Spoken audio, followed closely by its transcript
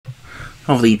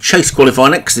of the chase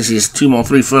qualifier next. This is 2 mile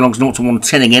 3 furlongs, 0 to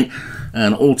 110 again,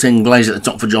 and all 10 glazed at the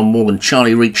top for John Morgan.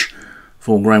 Charlie Reach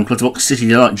for Graham Clutterbuck, City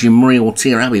Delight, Jim Murray,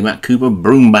 Ortier Abbey, Matt Cooper,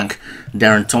 Broombank,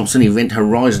 Darren Thompson, Event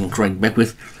Horizon, Craig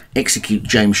Beckwith, Execute,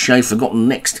 James Shea, Forgotten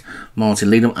Next, Martin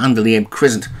Leadham, Anderley Ebb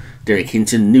Crescent, Derek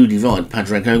Hinton, New Divide,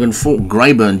 Padraig Hogan, Fort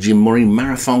Greyburn, Jim Murray,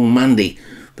 Marathon Mandy,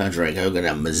 Padraig Hogan,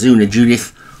 and Mizuna Judith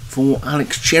for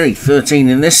Alex Cherry. 13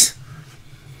 in this.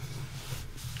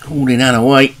 Called in and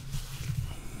away.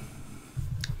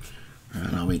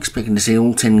 And I'll be expecting to see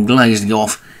all 10 glazed go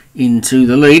off into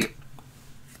the lead.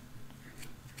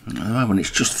 At the moment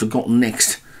it's just Forgotten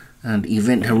Next and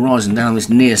Event Horizon down this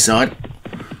near side.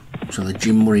 So the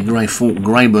Jim Murray Grey Fort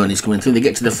Greyburn is coming through. They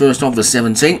get to the first of the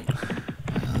 17.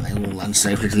 And they all land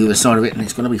safely to the other side of it, and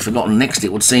it's going to be Forgotten Next,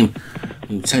 it would seem,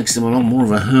 who takes them along. More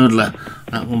of a hurdler,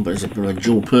 that one, but it's a bit of a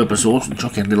dual purpose horse.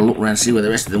 Jockey had a little look around to see where the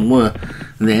rest of them were.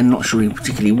 Then, not sure he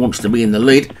particularly wants to be in the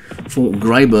lead. Fort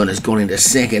Greyburn has gone into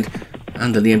second.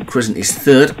 Under the Ebb Crescent is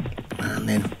third. And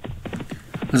then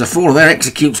there's a fall there.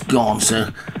 Execute's gone, so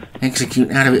Execute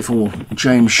out of it for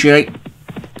James Shea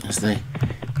as they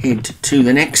head to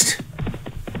the next.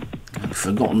 And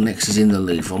Forgotten Next is in the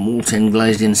lead from all 10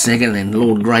 glazed in second. Then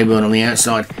Lord Greyburn on the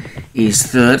outside is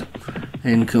third.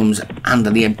 Then comes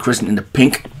Under the Ebb Crescent in the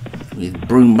pink with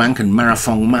Broombank and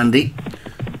Marathon Mandy.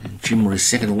 And Jim Murray's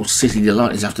second horse, City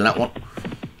Delight, is after that one.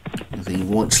 With the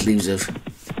white sleeves of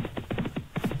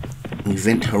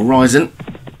Event Horizon.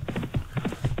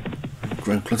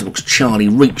 Graham Clutterbuck's Charlie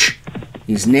Reach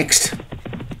is next.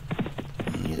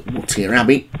 Ortier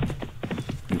Abbey.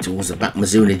 And towards the back,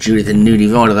 Mizuna Judith and New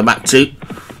Divide at the back two.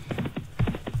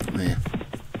 They're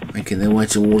making their way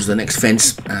towards the next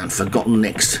fence. And Forgotten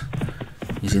Next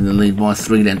is in the lead by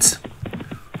 3 lengths.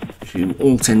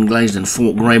 All 10 glazed and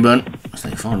Fort Greyburn as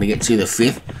they finally get to the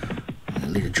 5th. The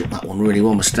leader jumped that one really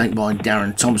well. Mistake by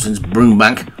Darren Thompson's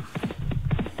Broombank.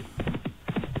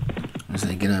 As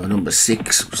they get over number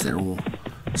 6, which they're all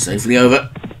safely over.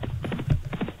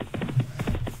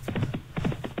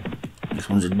 This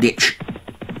one's a ditch.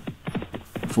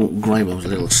 Fort Greyburn was a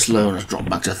little slow and has dropped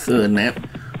back to third now.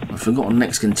 I've Forgotten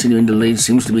Next continuing to lead.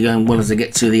 Seems to be going well as they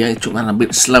get to the 8th. Took that a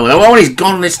bit slower. Oh, he's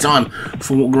gone this time.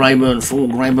 Fort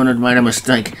Greyburn had made a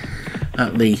mistake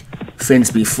at the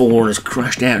fence before and has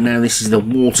crashed out now. This is the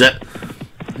water.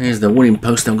 There's the winning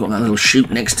post. They've got that little chute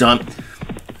next time.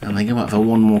 And they go out for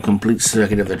one more complete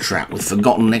circuit of the track with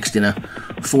Forgotten Next in a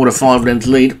 4 to 5 length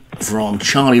lead from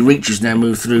Charlie Reach, who's now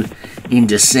moved through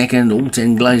into second. All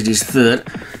 10 glazed is third.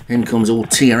 Then comes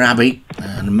Ortier Abbey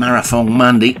and Marathon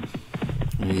Mandy.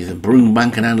 With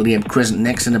Broombank and Anderley Ebb Crescent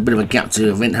next, and a bit of a gap to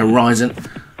Event Horizon.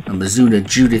 And Mizuna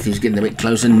Judith is getting a bit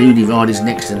closer. New Divide is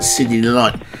next, and City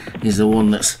Delight is the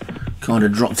one that's kind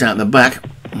of dropped out the back.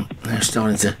 They're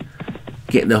starting to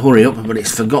get the hurry up, but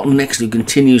it's Forgotten Next who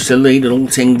continues to lead, and all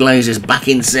 10 glazers back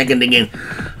in second again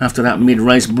after that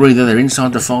mid-race breather. They're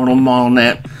inside the final mile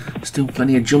now. Still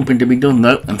plenty of jumping to be done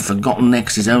though, and Forgotten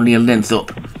Next is only a length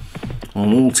up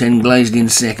on all 10 glazed in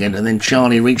second, and then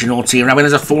Charlie Reach and Ortier Abbey.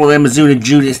 There's a 4 there, Mizuna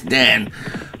Judith down.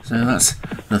 So that's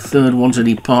the third one to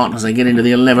depart as they get into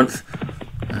the 11th.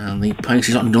 And the pace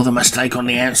is on. Another mistake on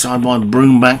the outside by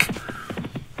Broombank.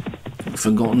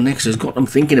 Forgotten Next has got them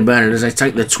thinking about it as they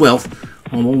take the 12th.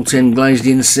 On all 10 glazed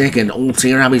in second.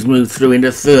 Ortier Abbey's moved through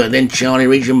into third. Then Charlie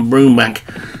Reach and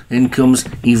Broombank. Then comes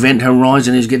Event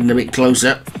Horizon, who's getting a bit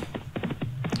closer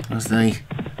as they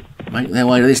make their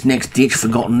way to this next ditch.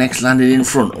 Forgotten Next landed in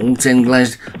front. All 10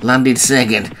 glazed landed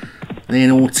second.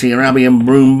 Then Ortier Abbey and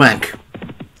Broombank.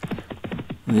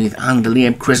 With Anderley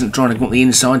Ebb Crescent trying to come up the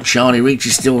inside. Charlie Reach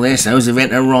is still there, so is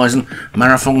Event Horizon.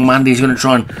 Marathon Mandy is going to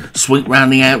try and sweep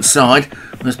round the outside.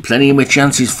 There's plenty of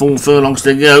chances, 4 furlongs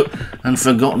to go. And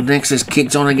Forgotten Next has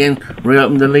kicked on again,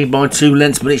 reopened the lead by 2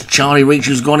 lengths, but it's Charlie Reach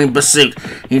who's gone in pursuit.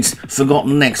 It's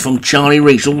Forgotten Next from Charlie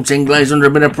Reach. All 10 glazed under a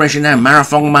bit of pressure now.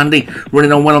 Marathon Mandy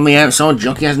running on well on the outside.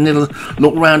 Jockey has a little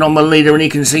look round on the leader, and he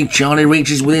can see Charlie Reach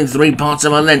is within 3 parts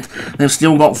of a length. They've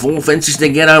still got 4 fences to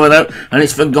get over though, and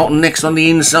it's Forgotten Next on the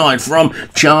inside from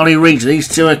Charlie Reach. These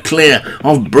 2 are clear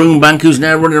of Broombank, who's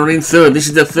now running on in third. This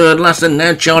is the third last, and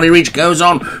now Charlie Reach goes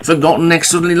on. Forgotten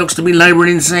Next suddenly looks to be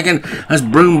labouring in second as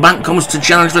Broombank comes to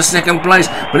challenge for second place,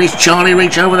 but it's Charlie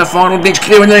Reach over the final ditch,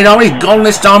 clearing the lead. Oh, he's gone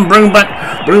this time,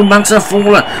 Broombank's a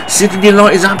faller. City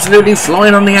Delight is absolutely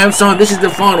flying on the outside. This is the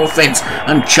final fence,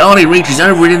 and Charlie Reach is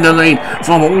over it in the lead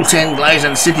from all 10 glazed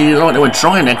and City Delight. They were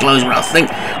trying to close, but I think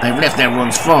they've left their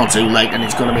runs far too late, and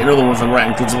it's going to be another one for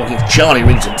Graham Clutterbuck. It's Charlie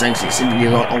Reach that takes it. City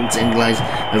Delight, all 10 glazed,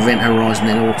 Event Horizon,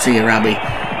 then Ortier Abbey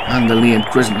and the Liam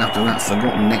Crescent. After that,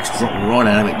 Forgotten Next dropped right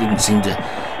out of it. Didn't seem to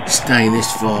stay this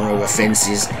far over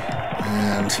fences,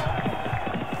 and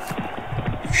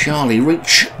Charlie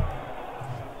Reach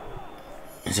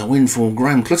is a win for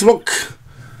Graham Clutterbuck,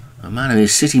 a man who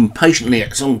is sitting patiently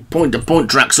at some point-to-point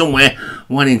track somewhere,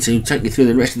 waiting to take you through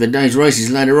the rest of the day's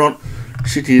races later on.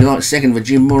 City Light second for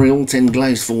Jim Murray, all 10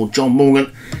 glazed for John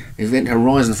Morgan. Event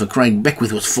Horizon for Craig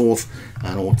Beckwith was fourth,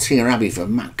 and Ortia Abbey for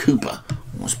Matt Cooper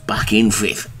was back in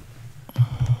fifth.